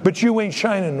there, but you ain't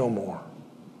shining no more.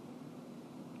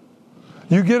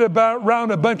 You get around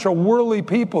a bunch of worldly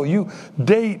people. You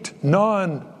date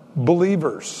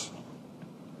non-believers.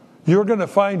 You're going to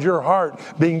find your heart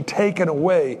being taken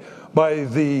away by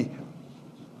the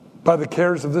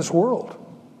cares of this world.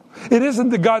 It isn't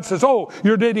that God says, oh,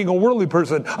 you're dating a worldly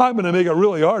person, I'm going to make it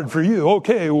really hard for you.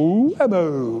 Okay,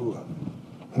 whammo.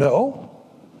 No.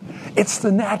 It's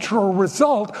the natural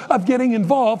result of getting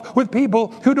involved with people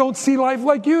who don't see life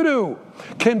like you do.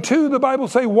 Can two, the Bible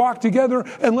say, walk together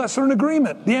unless they're in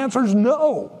agreement? The answer is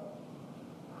no.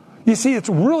 You see, it's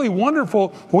really wonderful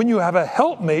when you have a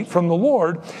helpmate from the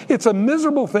Lord. It's a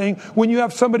miserable thing when you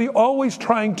have somebody always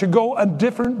trying to go a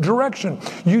different direction.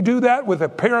 You do that with a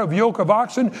pair of yoke of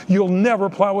oxen, you'll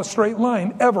never plow a straight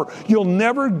line, ever. You'll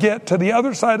never get to the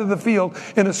other side of the field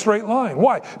in a straight line.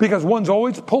 Why? Because one's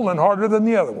always pulling harder than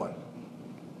the other one.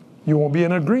 You won't be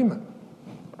in agreement.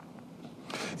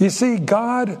 You see,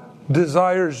 God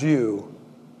desires you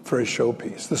for a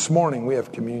showpiece. This morning we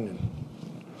have communion.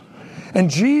 And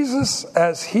Jesus,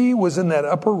 as he was in that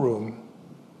upper room,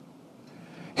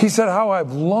 he said, how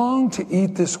I've longed to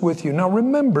eat this with you. Now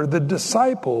remember, the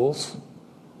disciples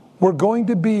were going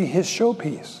to be his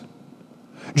showpiece.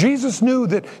 Jesus knew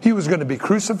that he was going to be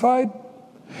crucified.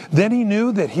 Then he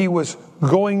knew that he was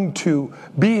going to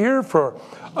be here for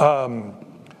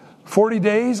 40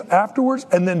 days afterwards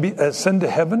and then ascend to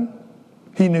heaven.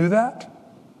 He knew that.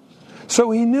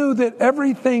 So he knew that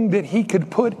everything that he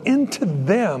could put into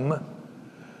them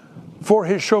for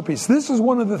his showpiece. This is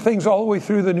one of the things all the way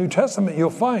through the New Testament you'll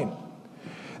find.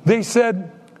 They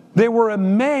said they were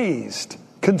amazed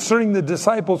concerning the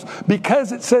disciples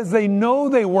because it says they know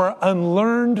they were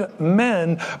unlearned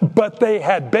men, but they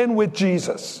had been with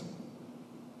Jesus.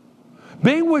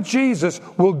 Being with Jesus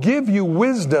will give you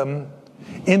wisdom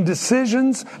in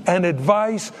decisions and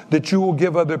advice that you will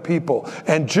give other people.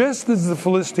 And just as the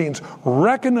Philistines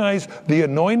recognized the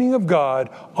anointing of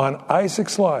God on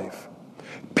Isaac's life,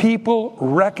 people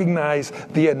recognize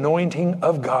the anointing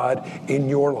of God in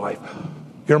your life.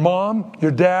 Your mom,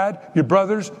 your dad, your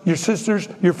brothers, your sisters,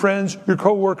 your friends, your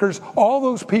co-workers, all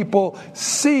those people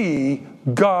see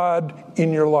God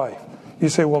in your life. You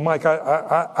say, well, Mike,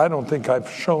 I don't think I've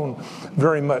shown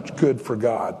very much good for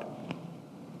God.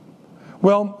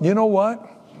 Well, you know what?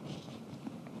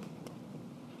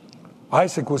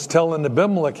 Isaac was telling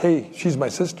Abimelech, hey, she's my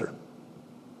sister.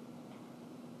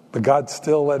 But God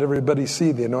still let everybody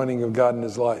see the anointing of God in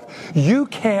his life. You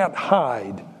can't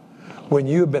hide when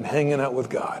you've been hanging out with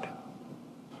God,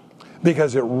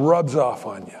 because it rubs off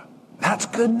on you. That's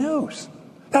good news.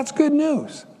 That's good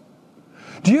news.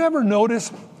 Do you ever notice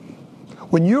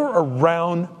when you're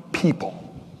around people,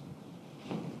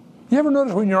 you ever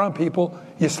notice when you're around people,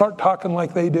 you start talking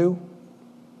like they do?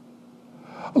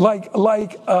 Like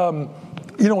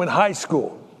in high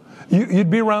school, you'd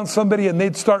be around somebody and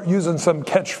they'd start using some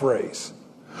catchphrase.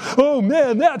 Oh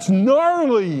man, that's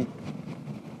gnarly.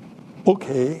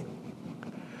 Okay.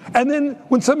 And then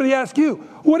when somebody asks you,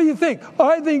 what do you think?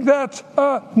 I think that's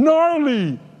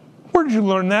gnarly. Where did you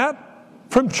learn that?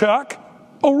 From Chuck?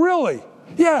 Oh, really?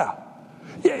 Yeah.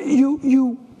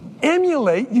 You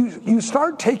emulate, you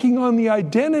start taking on the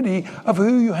identity of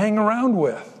who you hang around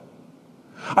with.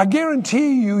 I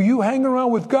guarantee you hang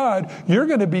around with God, you're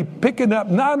going to be picking up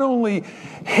not only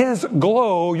his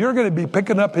glow, you're going to be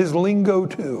picking up his lingo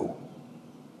too.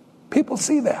 People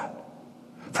see that.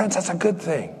 Friends, that's a good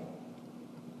thing.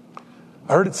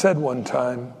 I heard it said one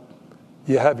time,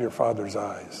 you have your father's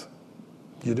eyes.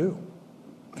 You do.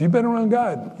 If you've been around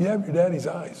God, you have your daddy's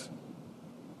eyes.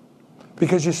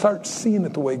 Because you start seeing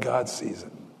it the way God sees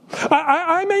it.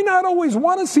 I may not always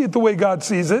want to see it the way God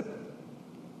sees it.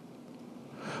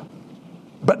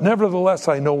 But nevertheless,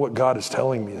 I know what God is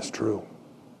telling me is true.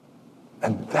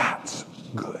 And that's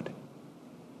good.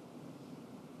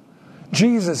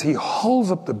 Jesus, he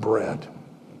holds up the bread.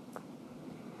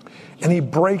 And he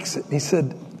breaks it. And he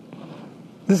said,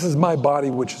 this is my body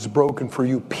which is broken for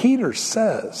you. Peter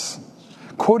says,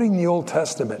 quoting the Old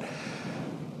Testament,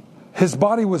 his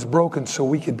body was broken so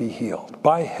we could be healed.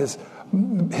 By his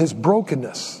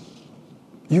brokenness,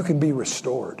 you can be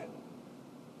restored.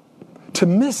 To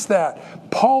miss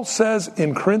that, Paul says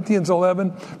in Corinthians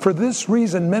 11, for this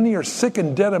reason many are sick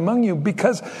and dead among you,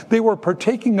 because they were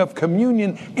partaking of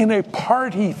communion in a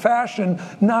party fashion,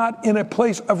 not in a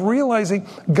place of realizing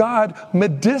God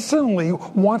medicinally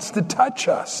wants to touch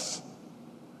us.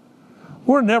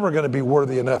 We're never going to be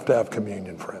worthy enough to have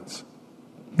communion, friends.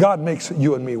 God makes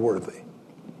you and me worthy.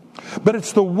 But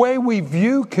it's the way we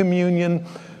view communion.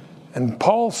 And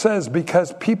Paul says,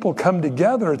 because people come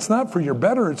together, it's not for your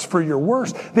better, it's for your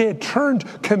worse. They had turned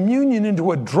communion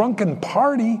into a drunken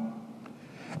party.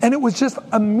 And it was just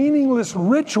a meaningless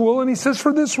ritual. And he says,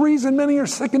 for this reason, many are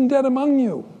sick and dead among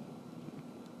you.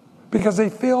 Because they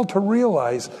failed to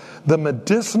realize the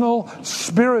medicinal,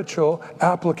 spiritual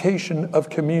application of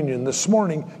communion. This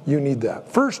morning, you need that.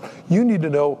 First, you need to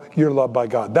know you're loved by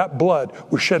God. That blood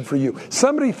was shed for you.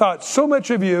 Somebody thought so much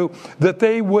of you that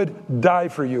they would die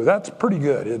for you. That's pretty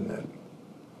good, isn't it?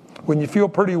 When you feel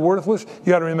pretty worthless, you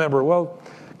got to remember, well,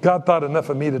 God thought enough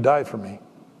of me to die for me.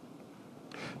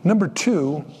 Number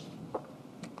two,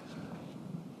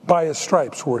 by his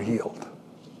stripes we're healed,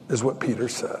 is what Peter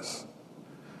says.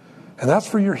 And that's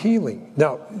for your healing.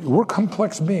 Now, we're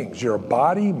complex beings. You're a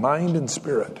body, mind, and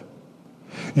spirit.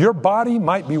 Your body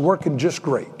might be working just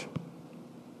great,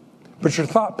 but your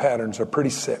thought patterns are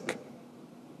pretty sick.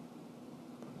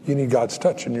 You need God's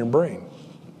touch in your brain,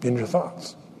 in your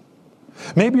thoughts.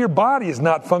 Maybe your body is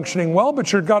not functioning well,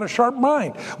 but you've got a sharp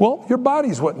mind. Well, your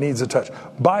body's what needs a touch.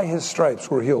 By his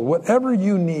stripes we're healed. Whatever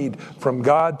you need from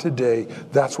God today,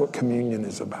 that's what communion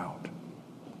is about.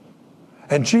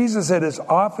 And Jesus said, as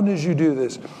often as you do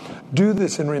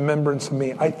this in remembrance of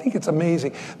me. I think it's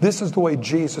amazing. This is the way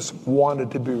Jesus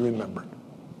wanted to be remembered.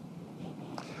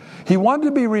 He wanted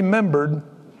to be remembered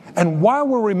And while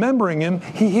we're remembering him,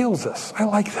 he heals us. I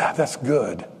like that. That's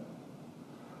good.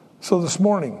 So this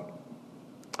morning,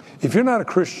 if you're not a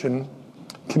Christian,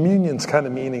 communion's kind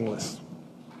of meaningless.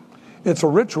 It's a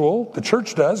ritual, the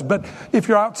church does, but if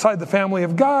you're outside the family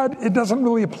of God, it doesn't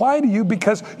really apply to you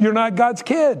because you're not God's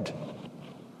kid.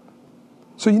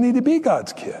 So you need to be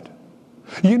God's kid.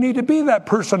 You need to be that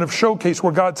person of showcase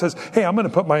where God says, hey, I'm going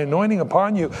to put my anointing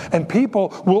upon you, and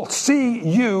people will see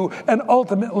you and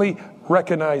ultimately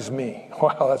recognize me.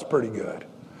 Wow, that's pretty good.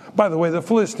 By the way, the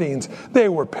Philistines, they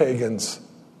were pagans.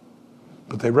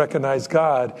 But they recognized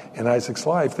God in Isaac's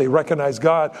life. They recognized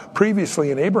God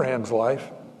previously in Abraham's life.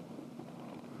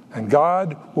 And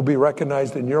God will be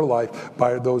recognized in your life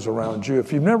by those around you.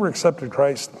 If you've never accepted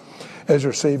Christ as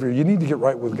your Savior, you need to get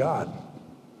right with God.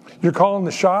 You're calling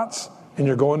the shots and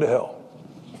you're going to hell.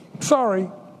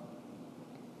 Sorry.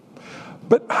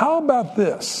 But how about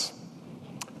this?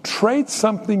 Trade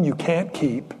something you can't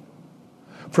keep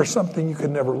for something you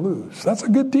can never lose. That's a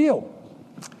good deal.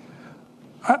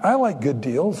 I like good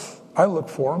deals. I look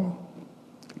for them.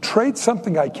 Trade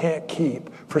something I can't keep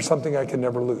for something I can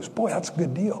never lose. Boy, that's a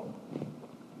good deal.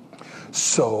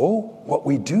 So what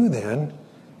we do then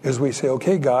is we say,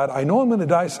 okay, God, I know I'm going to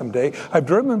die someday. I've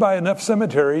driven by enough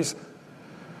cemeteries.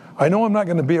 I know I'm not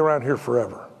going to be around here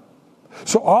forever.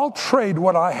 So I'll trade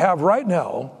what I have right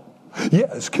now.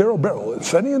 Yes, Carol Barrel and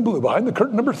Sunny and Blue behind the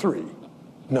curtain number 3.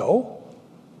 No.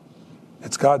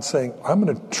 It's God saying, I'm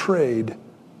going to trade.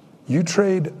 You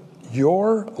trade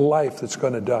your life that's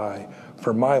going to die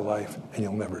for my life, and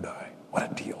you'll never die. What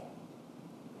a deal.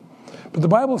 But the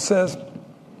Bible says,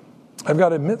 I've got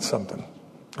to admit something.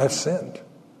 I've sinned.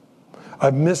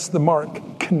 I've missed the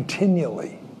mark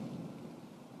continually.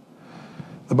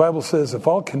 The Bible says, if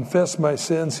I'll confess my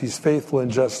sins, he's faithful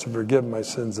and just to forgive my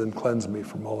sins and cleanse me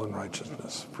from all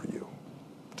unrighteousness for you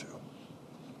too.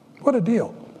 What a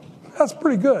deal. That's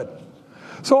pretty good.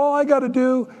 So all I got to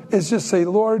do is just say,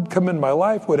 Lord, come in my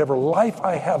life. Whatever life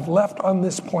I have left on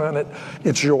this planet,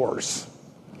 it's yours.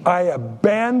 I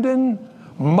abandon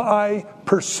my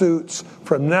pursuits.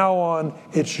 From now on,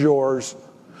 it's yours.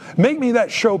 Make me that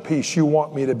showpiece you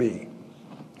want me to be.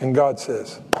 And God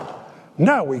says,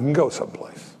 now we can go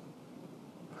someplace.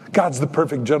 God's the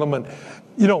perfect gentleman.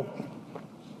 You know,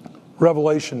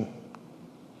 Revelation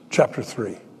chapter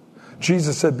 3.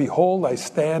 Jesus said, behold, I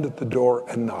stand at the door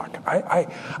and knock.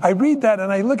 I read that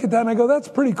and I look at that and I go, that's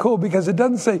pretty cool, because it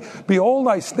doesn't say, behold,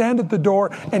 I stand at the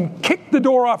door and kick the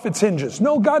door off its hinges.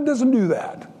 No, God doesn't do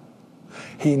that.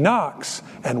 He knocks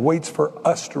and waits for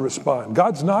us to respond.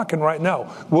 God's knocking right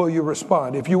now. Will you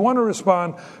respond? If you want to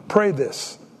respond, pray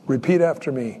this. Repeat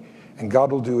after me, and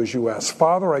God will do as you ask.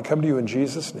 Father, I come to you in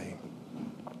Jesus' name.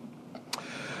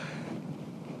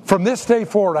 From this day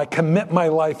forward, I commit my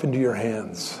life into your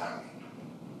hands.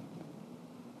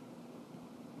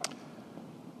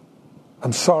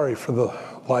 I'm sorry for the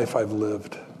life I've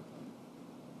lived.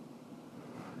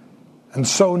 And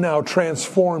so now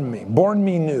transform me, born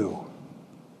me new.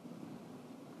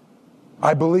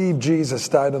 I believe Jesus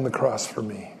died on the cross for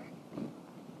me.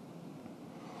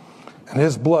 And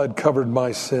his blood covered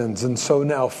my sins. And so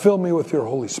now fill me with your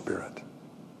Holy Spirit.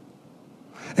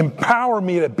 Empower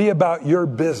me to be about your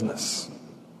business.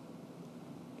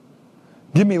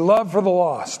 Give me love for the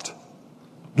lost.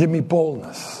 Give me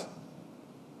boldness.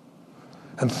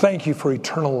 And thank you for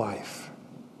eternal life.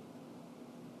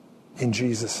 In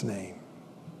Jesus' name.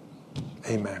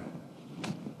 Amen.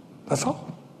 That's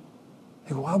all.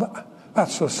 You go, wow,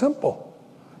 that's so simple.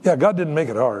 Yeah, God didn't make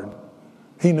it hard.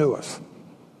 He knew us.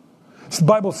 The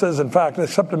Bible says, in fact,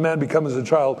 except a man becomes a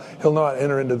child, he'll not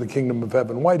enter into the kingdom of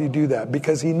heaven. Why did he do that?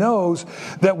 Because he knows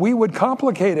that we would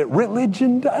complicate it.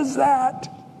 Religion does that.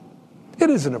 It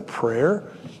isn't a prayer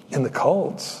in the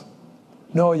cults.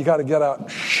 No, you got to get out and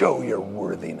show your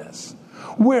worthiness.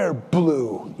 Wear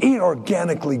blue, eat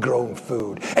organically grown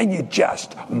food, and you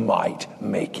just might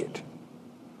make it.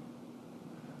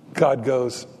 God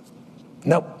goes,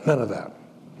 nope, none of that.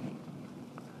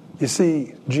 You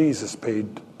see, Jesus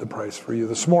paid the price for you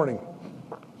this morning.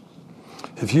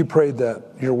 If you prayed that,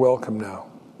 you're welcome now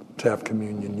to have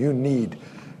communion. You need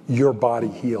your body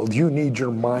healed. You need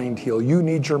your mind healed. You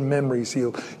need your memories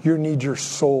healed. You need your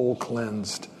soul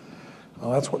cleansed.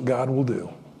 Well, that's what God will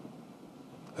do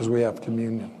as we have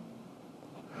communion.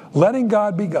 Letting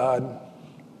God be God,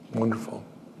 wonderful.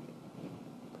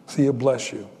 See, he'll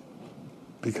bless you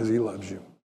because he loves you.